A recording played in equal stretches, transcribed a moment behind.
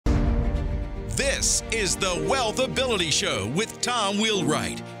This is the Wealth Ability Show with Tom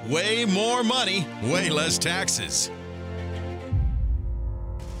Wheelwright. Way more money, way less taxes.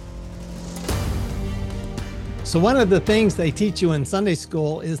 So one of the things they teach you in Sunday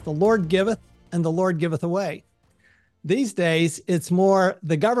school is the Lord giveth and the Lord giveth away. These days, it's more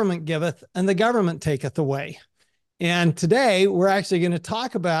the government giveth and the government taketh away. And today we're actually going to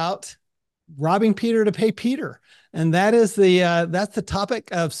talk about robbing Peter to pay Peter. And that is that's the topic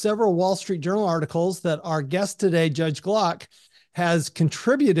of several Wall Street Journal articles that our guest today, Judge Glock, has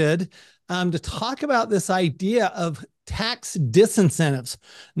contributed to talk about this idea of tax disincentives,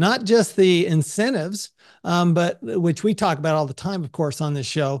 not just the incentives, but which we talk about all the time, of course, on this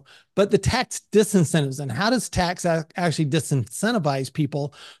show, but the tax disincentives. And how does tax actually disincentivize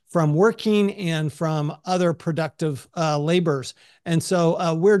people from working and from other productive labors? And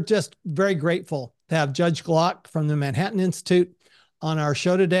so we're just very grateful to have Judge Glock from the Manhattan Institute on our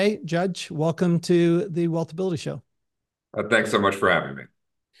show today. Judge, welcome to the Wealth Ability Show. Thanks so much for having me.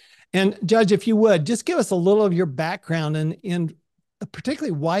 And Judge, if you would, just give us a little of your background and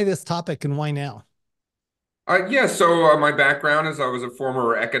particularly why this topic and why now? So my background is I was a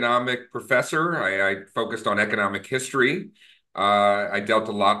former economic professor. I focused on economic history. I dealt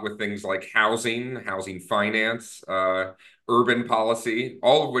a lot with things like housing finance, urban policy,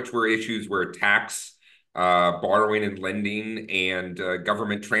 all of which were issues where tax, borrowing and lending, and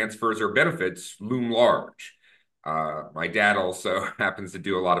government transfers or benefits loom large. My dad also happens to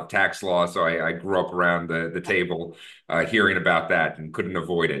do a lot of tax law, so I grew up around the table hearing about that and couldn't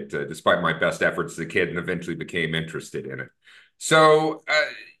avoid it, despite my best efforts as a kid, and eventually became interested in it. So,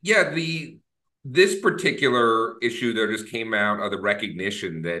 this particular issue there just came out of the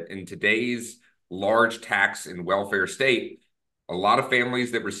recognition that in today's large tax and welfare state, a lot of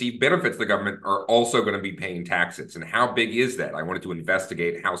families that receive benefits from the government are also going to be paying taxes. And how big is that? I wanted to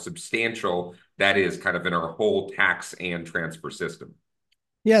investigate how substantial that is kind of in our whole tax and transfer system.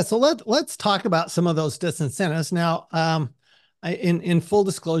 Yeah, so let's talk about some of those disincentives. Now, in full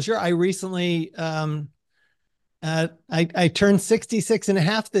disclosure, I recently I turned 66 and a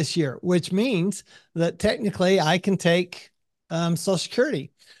half this year, which means that technically I can take Social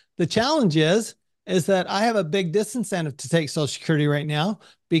Security. The challenge is that I have a big disincentive to take Social Security right now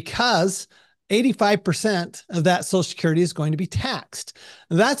because 85% of that Social Security is going to be taxed.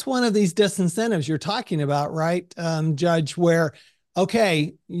 That's one of these disincentives you're talking about, right, Judge, where,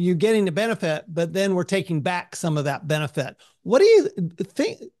 okay, you're getting the benefit, but then we're taking back some of that benefit. What do you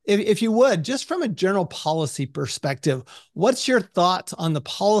think, if you would, just from a general policy perspective, what's your thoughts on the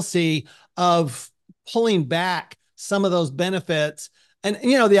policy of pulling back some of those benefits? And,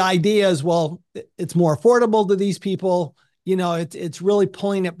 the idea is, well, it's more affordable to these people. It's really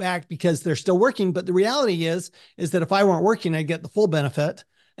pulling it back because they're still working. But the reality is that if I weren't working, I get the full benefit.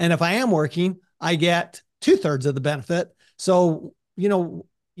 And if I am working, I get 2/3 of the benefit. So,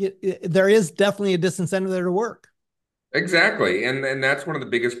 there is definitely a disincentive there to work. Exactly. And that's one of the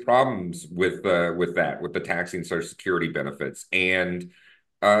biggest problems with the taxing Social Security benefits. And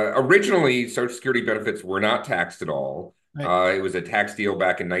originally, Social Security benefits were not taxed at all. Right. It was a tax deal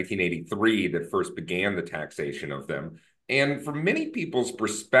back in 1983 that first began the taxation of them. And from many people's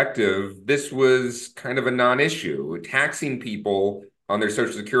perspective, this was kind of a non-issue. Taxing people on their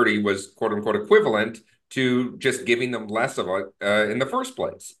Social Security was, quote unquote, equivalent to just giving them less of it in the first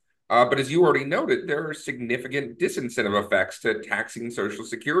place. But as you already noted, there are significant disincentive effects to taxing Social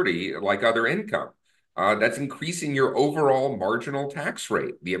Security like other income. That's increasing your overall marginal tax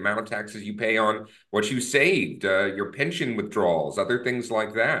rate, the amount of taxes you pay on what you saved, your pension withdrawals, other things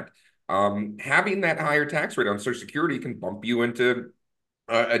like that. Having that higher tax rate on Social Security can bump you into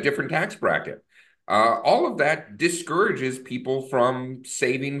a different tax bracket. All of that discourages people from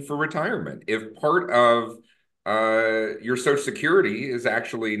saving for retirement. If part of your Social Security is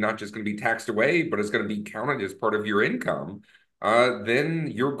actually not just going to be taxed away, but it's going to be counted as part of your income, then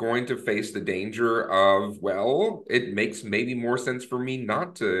you're going to face the danger of, well, it makes maybe more sense for me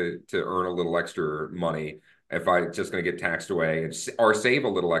not to earn a little extra money if I'm just going to get taxed away or save a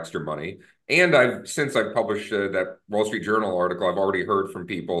little extra money. And since I've published that Wall Street Journal article, I've already heard from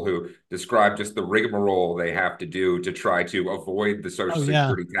people who describe just the rigmarole they have to do to try to avoid the Social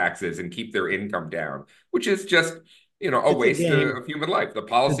Security taxes and keep their income down, which is just a waste of human life. The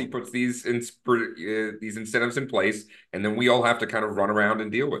policy puts these incentives in place, and then we all have to kind of run around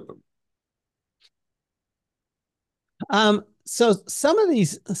and deal with them. So some of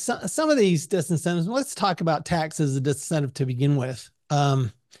these disincentives, let's talk about tax as a disincentive to begin with.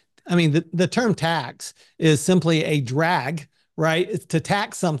 The term tax is simply a drag, right? To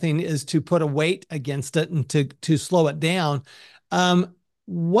tax something is to put a weight against it and to slow it down.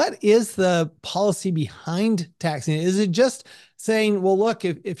 what is the policy behind taxing it? Is it just saying, well, look,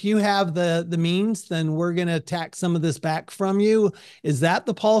 if you have the means, then we're going to tax some of this back from you? Is that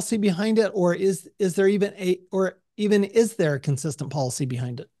the policy behind it? Or is there even is there a consistent policy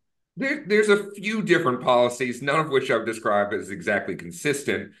behind it? There's a few different policies, none of which I've described as exactly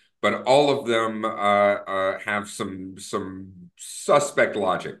consistent, but all of them have some suspect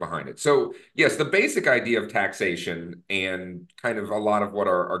logic behind it. So yes, the basic idea of taxation and kind of a lot of what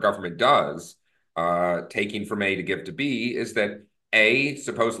our government does, taking from A to give to B, is that A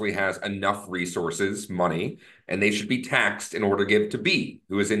supposedly has enough resources, money, and they should be taxed in order to give to B,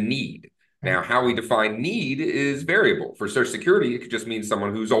 who is in need. Now, how we define need is variable. For Social Security, it could just mean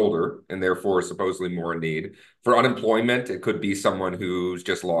someone who's older and therefore supposedly more in need. For unemployment, it could be someone who's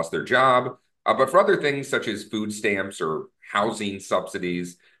just lost their job. But for other things such as food stamps or housing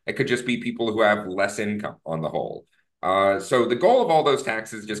subsidies, it could just be people who have less income on the whole. So the goal of all those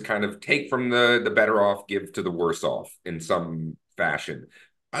taxes just kind of take from the better off, give to the worse off in some fashion.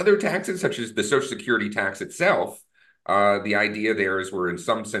 Other taxes, such as the Social Security tax itself, the idea there is we're in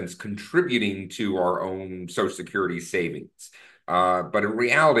some sense contributing to our own Social Security savings. But in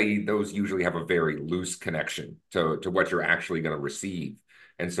reality, those usually have a very loose connection to what you're actually going to receive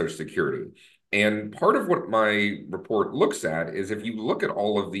in Social Security. And part of what my report looks at is if you look at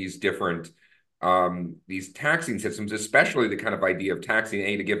all of these different these taxing systems, especially the kind of idea of taxing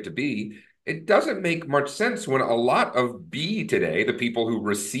A to give to B, it doesn't make much sense when a lot of B today, the people who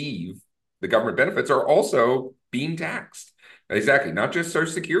receive the government benefits, are also being taxed. Exactly, not just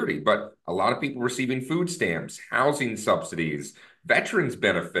Social Security, but a lot of people receiving food stamps, housing subsidies, veterans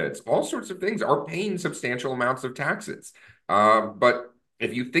benefits, all sorts of things are paying substantial amounts of taxes. But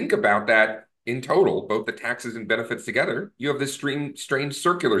if you think about that in total, both the taxes and benefits together, you have this strange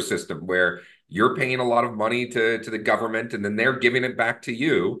circular system where you're paying a lot of money to the government, and then they're giving it back to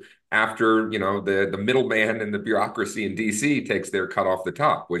you after, you know, the middleman and the bureaucracy in DC takes their cut off the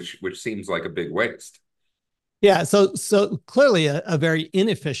top, which seems like a big waste. Yeah, so clearly a very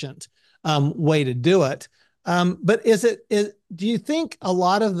inefficient way to do it. But do you think a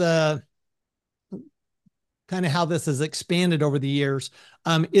lot of the kind of how this has expanded over the years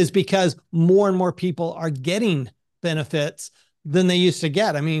is because more and more people are getting benefits than they used to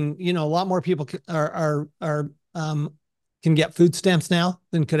get? I mean, you know, a lot more people can get food stamps now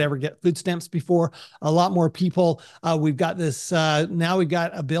than could ever get food stamps before. A lot more people. We've got this now. We've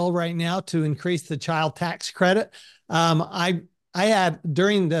got a bill right now to increase the child tax credit. I had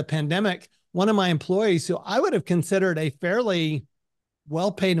during the pandemic one of my employees who I would have considered a fairly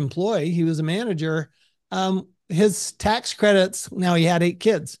well-paid employee. He was a manager. His tax credits. Now he had 8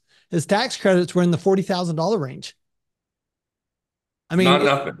 kids. His tax credits were in the $40,000 range. I mean, not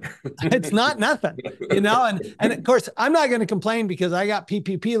nothing. It's not nothing, you know, and of course I'm not going to complain because I got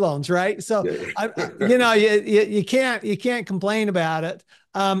PPP loans, right? So, you know, you can't complain about it.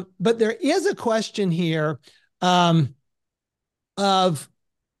 But there is a question here of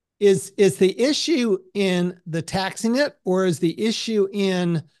is the issue in the taxing it, or is the issue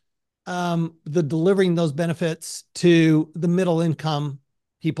in the delivering those benefits to the middle income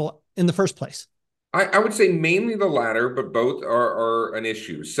people in the first place? I would say mainly the latter, but both are an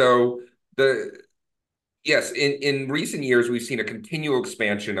issue. So yes, in recent years, we've seen a continual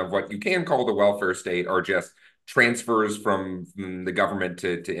expansion of what you can call the welfare state, or just transfers from the government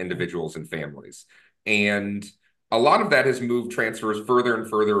to individuals and families. And a lot of that has moved transfers further and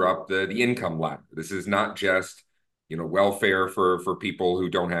further up the income ladder. This is not just, you know, welfare for people who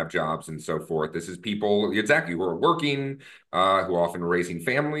don't have jobs and so forth. This is people exactly who are working, who often are raising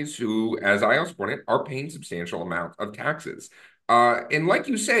families, who, as I also pointed, are paying substantial amounts of taxes. And like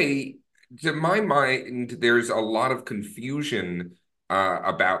you say, to my mind, there's a lot of confusion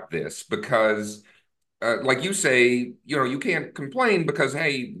about this because, like you say, you know, you can't complain because,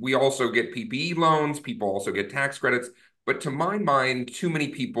 hey, we also get PPE loans, people also get tax credits. But to my mind, too many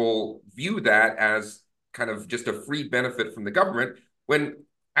people view that as kind of just a free benefit from the government, when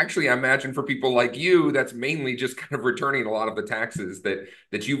actually I imagine for people like you, that's mainly just kind of returning a lot of the taxes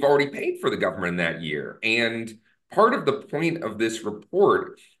that you've already paid for the government that year. And part of the point of this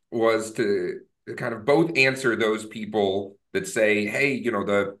report was to kind of both answer those people that say, hey, you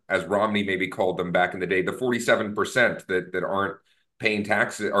know, as Romney maybe called them back in the day, the 47% that aren't paying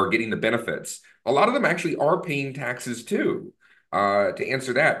taxes are getting the benefits. A lot of them actually are paying taxes too. To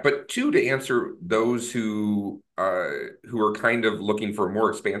answer that, but two, to answer those who are kind of looking for a more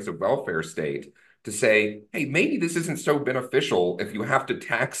expansive welfare state, to say, hey, maybe this isn't so beneficial if you have to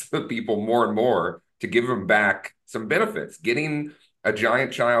tax the people more and more to give them back some benefits. Getting a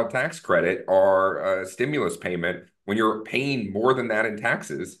giant child tax credit or a stimulus payment when you're paying more than that in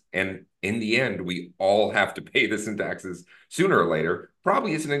taxes, and in the end, we all have to pay this in taxes sooner or later,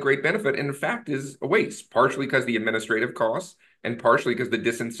 probably isn't a great benefit. And in fact, is a waste, partially because the administrative costs and partially because the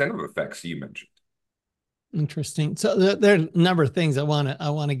disincentive effects you mentioned. Interesting. So there are a number of things I want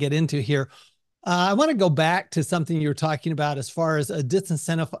to get into here. I want to go back to something you were talking about as far as a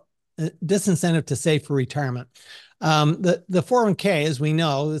disincentive to save for retirement. The 401k, as we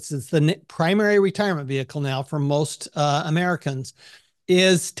know, this is the primary retirement vehicle now for most Americans,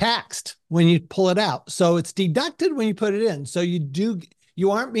 is taxed when you pull it out. So it's deducted when you put it in. So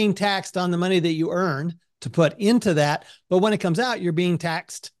you aren't being taxed on the money that you earn to put into that, but when it comes out, you're being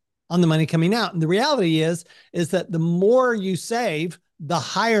taxed on the money coming out. And the reality is that the more you save, the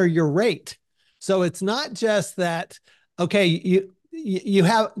higher your rate. So it's not just that, okay, you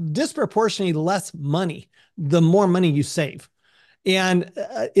have disproportionately less money the more money you save. And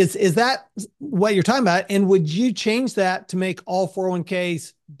is that what you're talking about? And would you change that to make all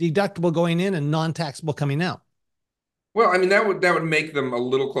 401ks deductible going in and non-taxable coming out? Well, I mean, that would make them a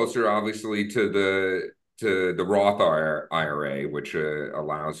little closer, obviously, to the Roth IRA, which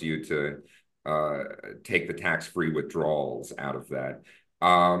allows you to take the tax-free withdrawals out of that.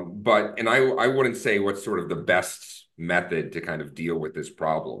 And I wouldn't say what's sort of the best method to kind of deal with this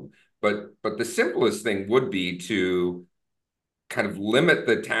problem. But the simplest thing would be to kind of limit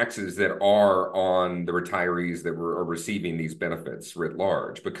the taxes that are on the retirees that are receiving these benefits writ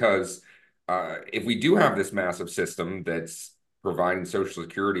large. Because if we do have this massive system that's providing Social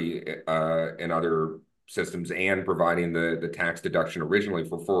Security and other systems and providing the tax deduction originally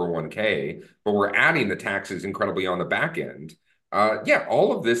for 401k, but we're adding the taxes incredibly on the back end. Yeah,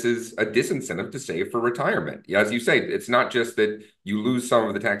 all of this is a disincentive to save for retirement. Yeah, as you say, it's not just that you lose some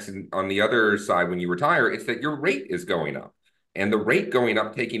of the tax on the other side when you retire, it's that your rate is going up. And the rate going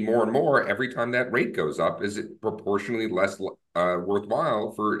up, taking more and more every time that rate goes up, is it proportionally less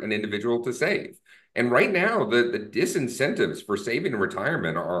worthwhile for an individual to save. And right now, the disincentives for saving in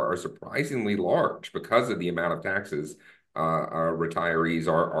retirement are surprisingly large because of the amount of taxes retirees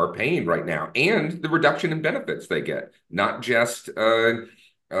are paying right now, and the reduction in benefits they get, not just on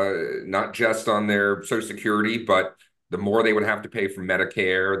their Social Security, but the more they would have to pay for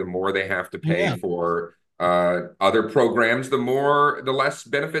Medicare, the more they have to pay for other programs, the less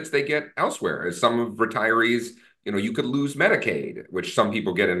benefits they get elsewhere. As some of retirees, you could lose Medicaid, which some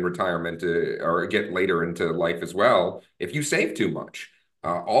people get in retirement or get later into life as well, if you save too much.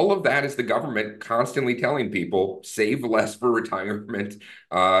 All of that is the government constantly telling people, save less for retirement,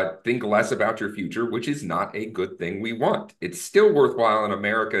 think less about your future, which is not a good thing we want. It's still worthwhile in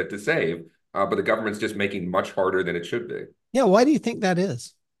America to save, but the government's just making much harder than it should be. Yeah, why do you think that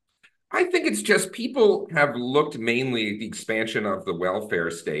is? I think it's just people have looked mainly at the expansion of the welfare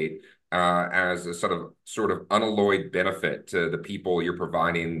state as a sort of unalloyed benefit to the people you're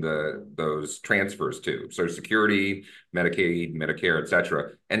providing those transfers to, Social Security, Medicaid, Medicare, et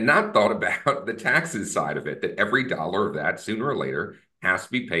cetera, and not thought about the taxes side of it, that every dollar of that sooner or later has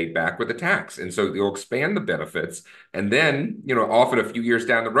to be paid back with a tax. And so you'll expand the benefits. And then, often a few years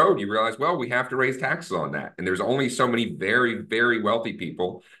down the road, you realize, well, we have to raise taxes on that. And there's only so many very, very wealthy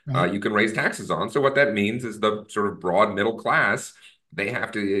people you can raise taxes on. So what that means is the sort of broad middle class, they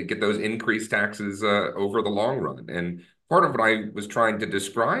have to get those increased taxes over the long run. And part of what I was trying to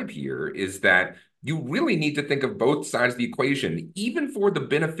describe here is that you really need to think of both sides of the equation, even for the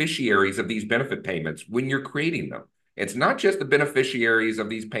beneficiaries of these benefit payments when you're creating them. It's not just the beneficiaries of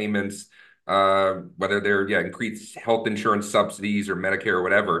these payments, whether they're increased health insurance subsidies or Medicare or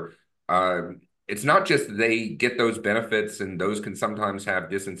whatever. It's not just they get those benefits and those can sometimes have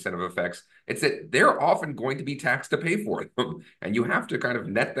disincentive effects. It's that they're often going to be taxed to pay for them. And you have to kind of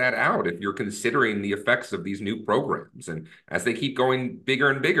net that out if you're considering the effects of these new programs. And as they keep going bigger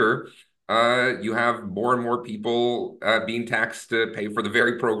and bigger, you have more and more people being taxed to pay for the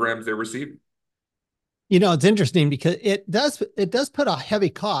very programs they're receiving. It's interesting because it does put a heavy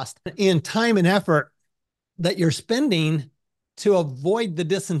cost in time and effort that you're spending to avoid the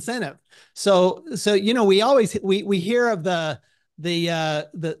disincentive. So we hear of the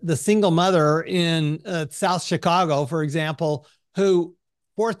single mother in South Chicago, for example, who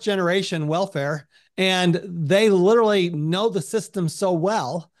fourth generation welfare, and they literally know the system so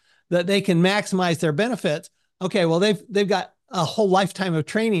well that they can maximize their benefits. Okay, well they've got a whole lifetime of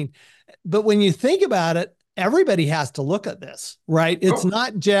training. But when you think about it, everybody has to look at this, right? It's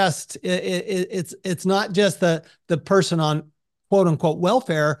not just it's not just the person on quote unquote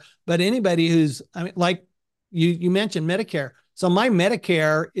welfare, but anybody who's, like you mentioned Medicare. So my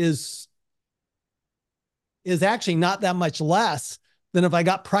Medicare is actually not that much less than if I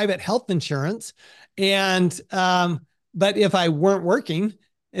got private health insurance. And, but if I weren't working,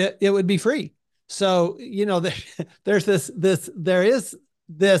 it would be free. So, there is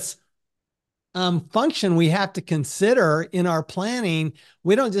this function we have to consider in our planning.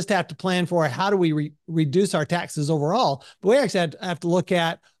 We don't just have to plan for how do we reduce our taxes overall, but we actually have to look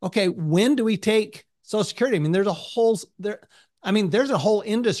at, okay, when do we take Social Security? I mean, there's a whole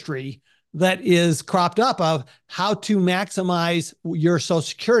industry that is cropped up of how to maximize your Social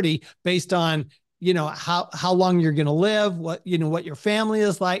Security based on, how long you're going to live, what your family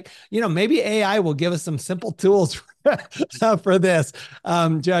is like. Maybe AI will give us some simple tools for this,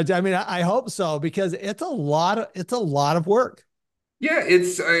 Judge. I mean, I hope so, because it's a lot of work. Yeah,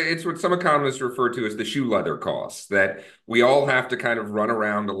 it's what some economists refer to as the shoe leather costs, that we all have to kind of run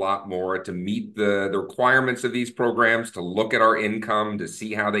around a lot more to meet the requirements of these programs, to look at our income, to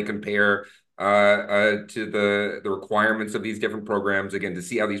see how they compare to the requirements of these different programs, again, to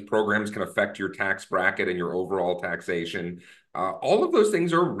see how these programs can affect your tax bracket and your overall taxation. All of those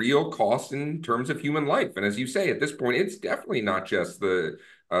things are real costs in terms of human life. And as you say, at this point, it's definitely not just the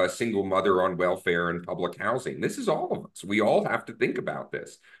single mother on welfare and public housing. This is all of us. We all have to think about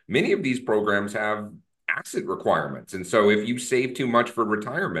this. Many of these programs have asset requirements. And so if you save too much for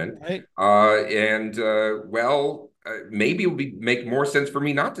retirement, right, maybe it would make more sense for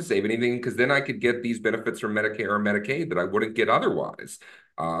me not to save anything, because then I could get these benefits from Medicare or Medicaid that I wouldn't get otherwise.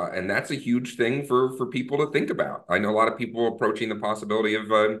 And that's a huge thing for people to think about. I know a lot of people approaching the possibility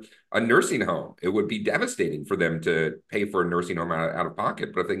of a nursing home. It would be devastating for them to pay for a nursing home out of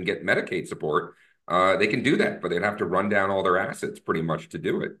pocket, but if they can get Medicaid support, they can do that, but they'd have to run down all their assets pretty much to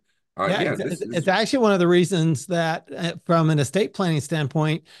do it. It's actually one of the reasons that from an estate planning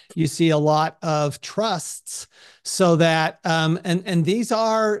standpoint, you see a lot of trusts, so that, and these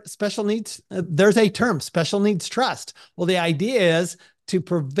are special needs. There's a term, special needs trust. Well, the idea is to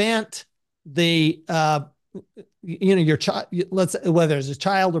prevent the, your child, whether it's a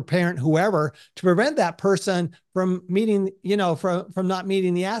child or parent, whoever, to prevent that person from meeting, from not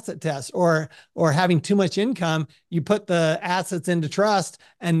meeting the asset test or having too much income. You put the assets into trust,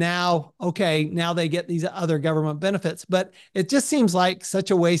 and now they get these other government benefits. But it just seems like such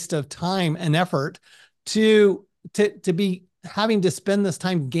a waste of time and effort to be having to spend this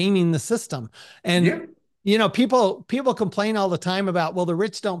time gaming the system. And people complain all the time about, well, the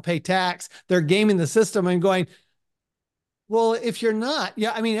rich don't pay tax, they're gaming the system, and going, well, if you're not,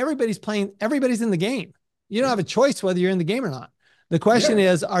 everybody's in the game. You don't have a choice whether you're in the game or not. The question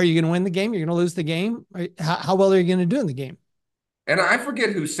is, are you going to win the game? You're going to lose the game? How well are you going to do in the game? And I forget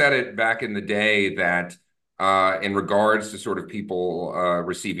who said it back in the day, that in regards to sort of people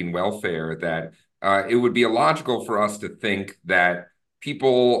receiving welfare, that it would be illogical for us to think that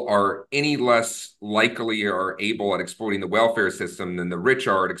people are any less likely or able at exploiting the welfare system than the rich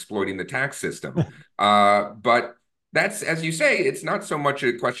are at exploiting the tax system. But that's, as you say, it's not so much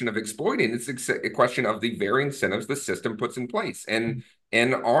a question of exploiting, it's a question of the very incentives the system puts in place. And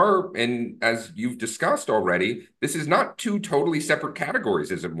as you've discussed already, this is not two totally separate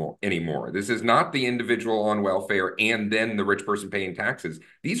categories anymore. This is not the individual on welfare and then the rich person paying taxes.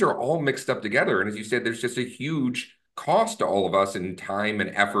 These are all mixed up together. And as you said, there's just a huge cost to all of us in time and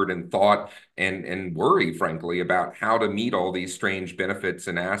effort and thought and worry, frankly, about how to meet all these strange benefits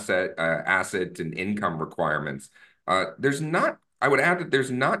and asset and income requirements. I would add that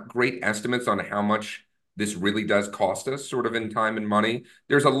there's not great estimates on how much this really does cost us, sort of in time and money.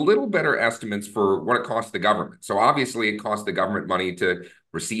 There's a little better estimates for what it costs the government. So obviously it costs the government money to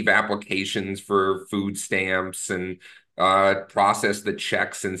receive applications for food stamps and process the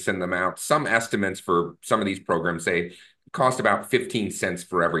checks and send them out. Some estimates for some of these programs say it cost about 15 cents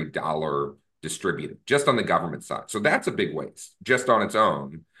for every dollar distributed, just on the government side. So that's a big waste just on its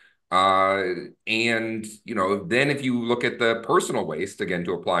own. And then if you look at the personal waste, again,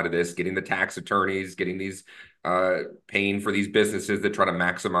 to apply to this, getting the tax attorneys, getting these, paying for these businesses that try to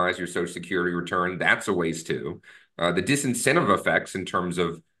maximize your Social Security return, that's a waste too. The disincentive effects in terms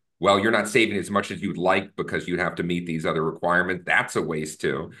of, well, you're not saving as much as you'd like because you'd have to meet these other requirements, that's a waste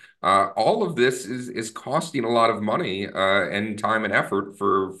too. All of this is costing a lot of money and time and effort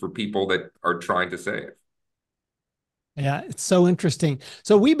for people that are trying to save. Yeah, it's so interesting.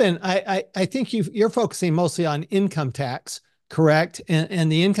 So I think you're focusing mostly on income tax, correct? And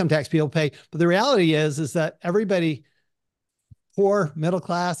the income tax people pay. But the reality is that everybody, poor, middle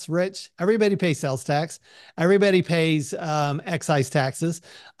class, rich, everybody pays sales tax. Everybody pays excise taxes.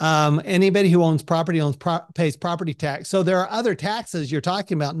 Anybody who owns property pays property tax. So there are other taxes you're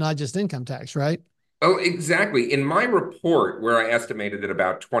talking about, not just income tax, right? Oh, exactly. In my report, where I estimated that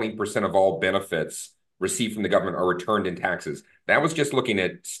about 20% of all benefits received from the government are returned in taxes. That was just looking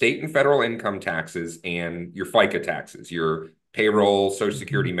at state and federal income taxes and your FICA taxes, your payroll, Social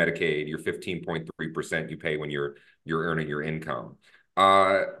Security, Medicaid, your 15.3% you pay when you're earning your income.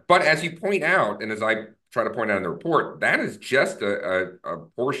 But as you point out, and as I try to point out in the report, that is just a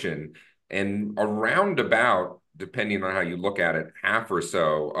portion, and around about, depending on how you look at it, half or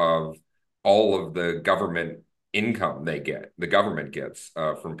so of all of the government income the government gets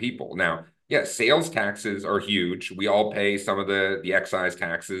from people. Now, yes, sales taxes are huge. We all pay some of the excise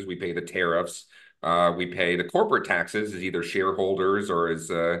taxes. We pay the tariffs. We pay the corporate taxes as either shareholders or as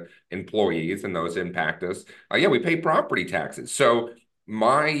employees, and those impact us. Yeah, we pay property taxes. So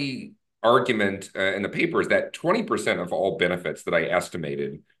my argument in the paper is that 20% of all benefits that I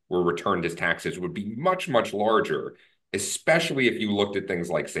estimated were returned as taxes would be much, much larger, especially if you looked at things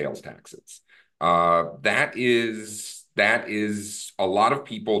like sales taxes. That is a lot of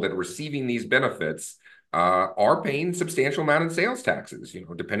people that are receiving these benefits are paying substantial amount in sales taxes,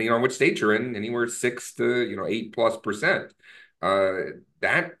 depending on which state you're in, anywhere 6 to 8+%.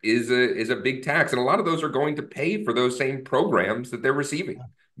 That is a big tax, and a lot of those are going to pay for those same programs that they're receiving.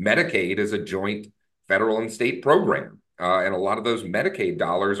 Medicaid is a joint federal and state program, and a lot of those Medicaid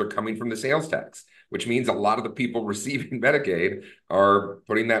dollars are coming from the sales tax, which means a lot of the people receiving Medicaid are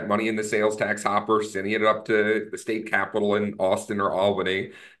putting that money in the sales tax hopper, sending it up to the state capital in Austin or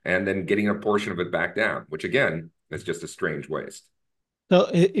Albany, and then getting a portion of it back down, which again is just a strange waste. So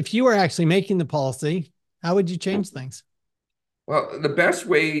if you were actually making the policy, how would you change things? Well, the best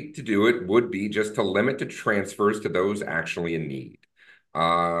way to do it would be just to limit the transfers to those actually in need.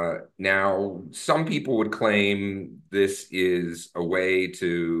 Now, some people would claim this is a way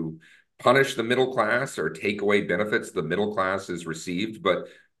to punish the middle class or take away benefits the middle class has received. But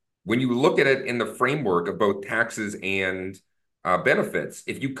when you look at it in the framework of both taxes and benefits,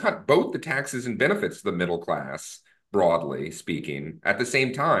 if you cut both the taxes and benefits to the middle class, broadly speaking, at the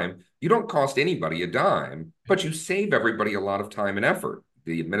same time, you don't cost anybody a dime, but you save everybody a lot of time and effort.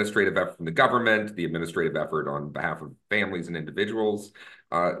 The administrative effort from the government, the administrative effort on behalf of families and individuals,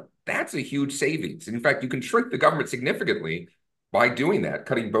 that's a huge savings. In fact, you can shrink the government significantly by doing that,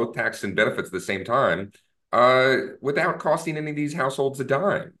 cutting both taxes and benefits at the same time, without costing any of these households a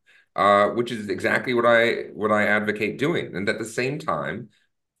dime, which is exactly what I advocate doing. And at the same time,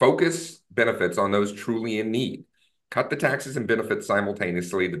 focus benefits on those truly in need. Cut the taxes and benefits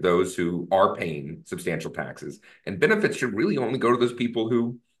simultaneously to those who are paying substantial taxes. And benefits should really only go to those people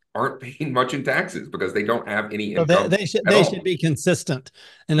who aren't paying much in taxes because they don't have any income. They should be consistent.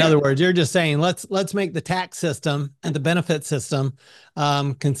 In other words, you're just saying let's make the tax system and the benefit system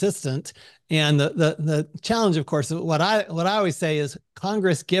consistent. And the challenge, of course, what I always say is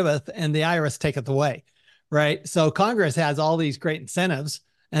Congress giveth and the IRS taketh away, right? So Congress has all these great incentives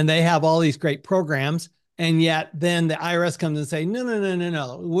and they have all these great programs. And yet then the IRS comes and say,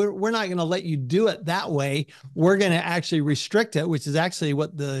 no. We're not going to let you do it that way. We're going to actually restrict it, which is actually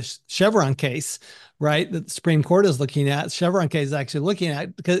what the Chevron case, right, that the Supreme Court is looking at. Chevron case is actually looking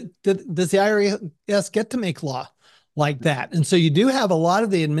at, because does the IRS get to make law like that? And so you do have a lot of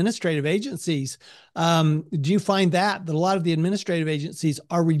the administrative agencies. Do you find that a lot of the administrative agencies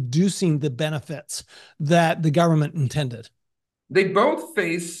are reducing the benefits that the government intended? They both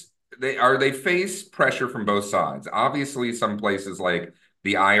face they face pressure from both sides. Obviously, some places like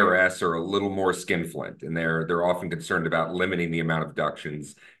the IRS are a little more skinflint, and they're often concerned about limiting the amount of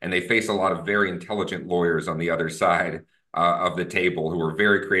deductions, and they face a lot of very intelligent lawyers on the other side of the table who are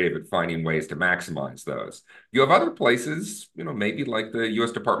very creative at finding ways to maximize those. You have other places, maybe like the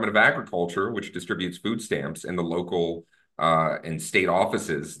U.S. Department of Agriculture, which distributes food stamps, and the local and state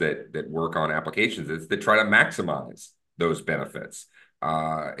offices that work on applications that try to maximize those benefits.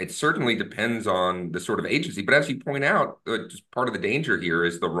 It certainly depends on the sort of agency, but as you point out, just part of the danger here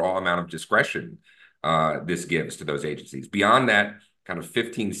is the raw amount of discretion this gives to those agencies. Beyond that kind of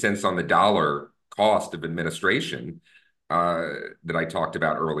 15 cents on the dollar cost of administration that I talked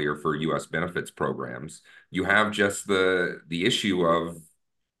about earlier for U.S. benefits programs, you have just the issue of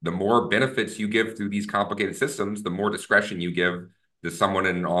the more benefits you give through these complicated systems, the more discretion you give to someone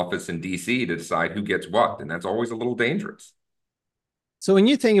in an office in D.C. to decide who gets what, and that's always a little dangerous. So when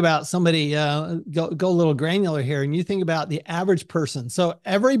you think about somebody, go a little granular here, and you think about the average person. So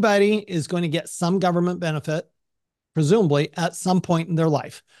everybody is going to get some government benefit, presumably at some point in their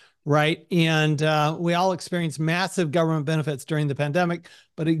life, right? And we all experience massive government benefits during the pandemic,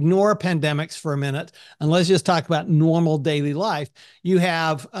 but ignore pandemics for a minute. And let's just talk about normal daily life. You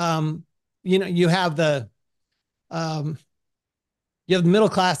have, you have the middle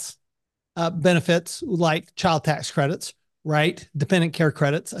class benefits like child tax credits, right? Dependent care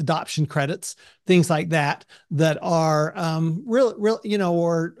credits, adoption credits, things like that, that are real,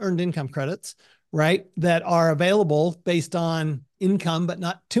 or earned income credits, right? That are available based on income, but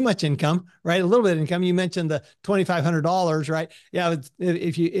not too much income, right? A little bit of income. You mentioned the $2,500, right? Yeah.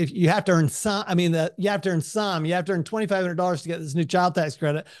 If you have to earn some, you have to earn $2,500 to get this new child tax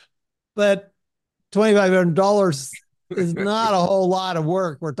credit, but $2,500 is not a whole lot of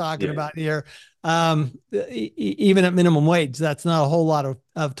work we're talking about here. Even at minimum wage, that's not a whole lot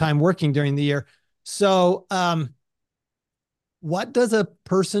of time working during the year. So, what does a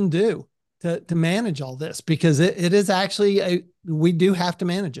person do to manage all this? Because it is actually we do have to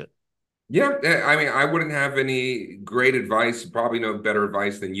manage it. Yeah, I mean, I wouldn't have any great advice, probably no better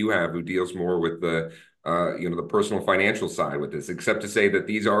advice than you have, who deals more with the personal financial side with this, except to say that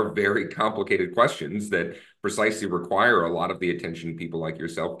these are very complicated questions that precisely require a lot of the attention people like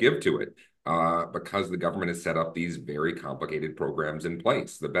yourself give to it, because the government has set up these very complicated programs in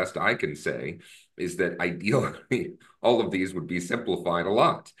place. The best I can say is that ideally, all of these would be simplified a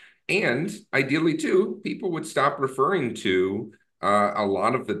lot. And ideally, too, people would stop referring to a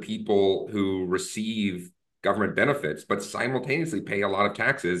lot of the people who receive government benefits, but simultaneously pay a lot of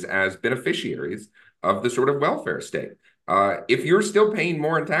taxes as beneficiaries of the sort of welfare state. If you're still paying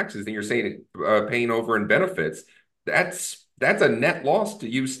more in taxes than you're saying paying over in benefits, that's a net loss to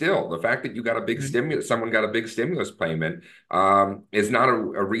you still. The fact that you got a big stimulus, someone got a big stimulus payment, is not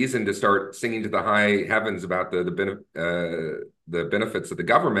a reason to start singing to the high heavens about the benefits of the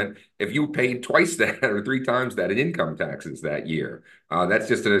government. If you paid twice that or three times that in income taxes that year, that's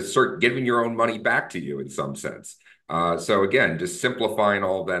just to start giving your own money back to you in some sense. So again, just simplifying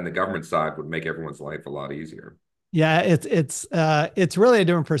all of that in the government side would make everyone's life a lot easier. Yeah, it's really a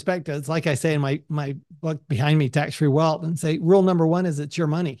different perspective. It's like I say in my book Behind Me, Tax Free Wealth, and say rule number one is it's your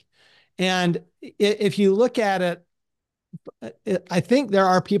money. And if you look at it, I think there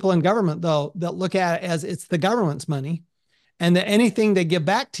are people in government though that look at it as it's the government's money, and that anything they give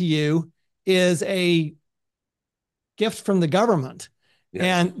back to you is a gift from the government. Yes.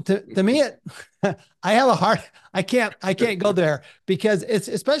 And to me, I can't go there, because it's,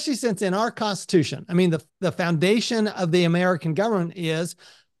 especially since in our Constitution, I mean, the foundation of the American government is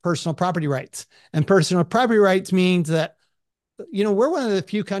personal property rights. And personal property rights means that, we're one of the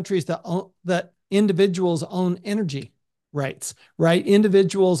few countries that individuals own energy rights, right?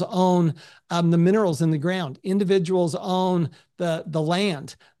 Individuals own the minerals in the ground. Individuals own the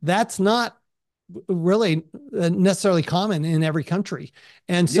land. That's not really necessarily common in every country.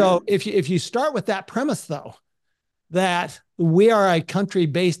 And so if you start with that premise, though, that we are a country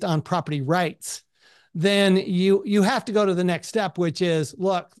based on property rights, then you have to go to the next step, which is,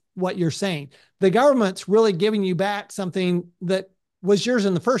 look, what you're saying. The government's really giving you back something that was yours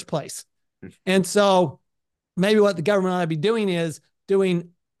in the first place. And so maybe what the government ought to be doing is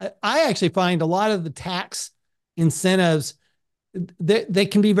I actually find a lot of the tax incentives, they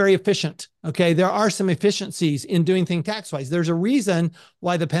can be very efficient. Okay. There are some efficiencies in doing things tax-wise. There's a reason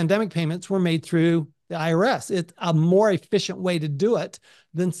why the pandemic payments were made through the IRS. It's a more efficient way to do it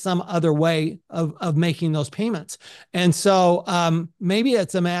than some other way of making those payments. And so maybe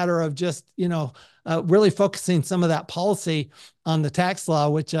it's a matter of just, really focusing some of that policy on the tax law,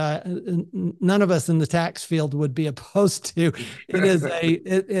 which none of us in the tax field would be opposed to.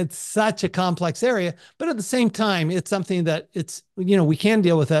 It's such a complex area, but at the same time, it's something that we can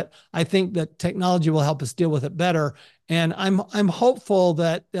deal with it. I think that technology will help us deal with it better. And I'm hopeful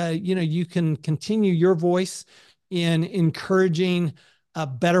that, you can continue your voice in encouraging a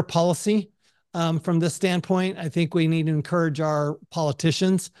better policy. From this standpoint, I think we need to encourage our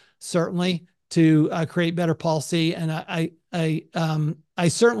politicians, certainly, to create better policy. And I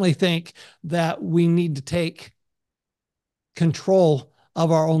certainly think that we need to take control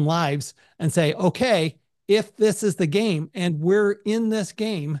of our own lives and say, okay, if this is the game and we're in this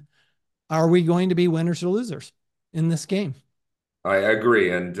game, are we going to be winners or losers in this game? I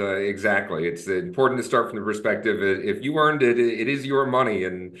agree. And exactly. It's important to start from the perspective, if you earned it, it is your money.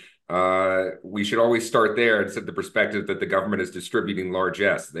 And we should always start there and set the perspective that the government is distributing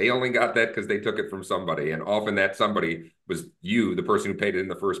largesse. They only got that because they took it from somebody. And often that somebody was you, the person who paid it in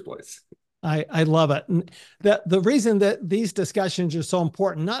the first place. I love it. And the reason that these discussions are so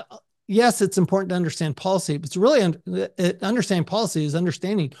important, yes, it's important to understand policy, but it's really understanding policy is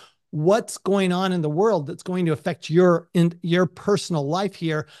understanding what's going on in the world that's going to affect your personal life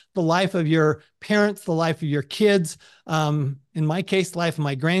here, the life of your parents, the life of your kids, in my case, the life of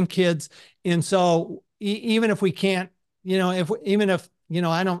my grandkids. And so even if we can't, even if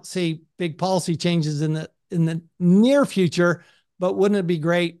I don't see big policy changes in the near future, but wouldn't it be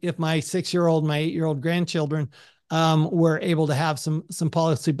great if my 6-year-old, my 8-year-old grandchildren we're able to have some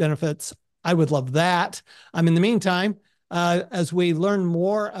policy benefits. I would love that. In the meantime, as we learn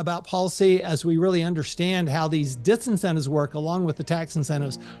more about policy, as we really understand how these disincentives work along with the tax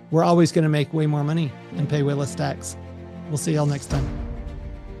incentives, we're always going to make way more money and pay way less tax. We'll see y'all next time.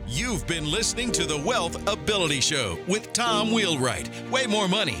 You've been listening to the Wealth Ability Show with Tom Wheelwright. Way more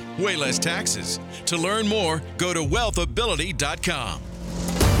money, way less taxes. To learn more, go to wealthability.com.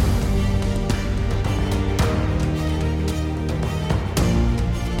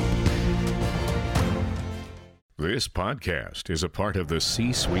 This podcast is a part of the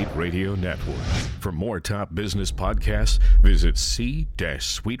C-Suite Radio Network. For more top business podcasts, visit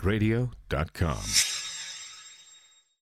c-suiteradio.com.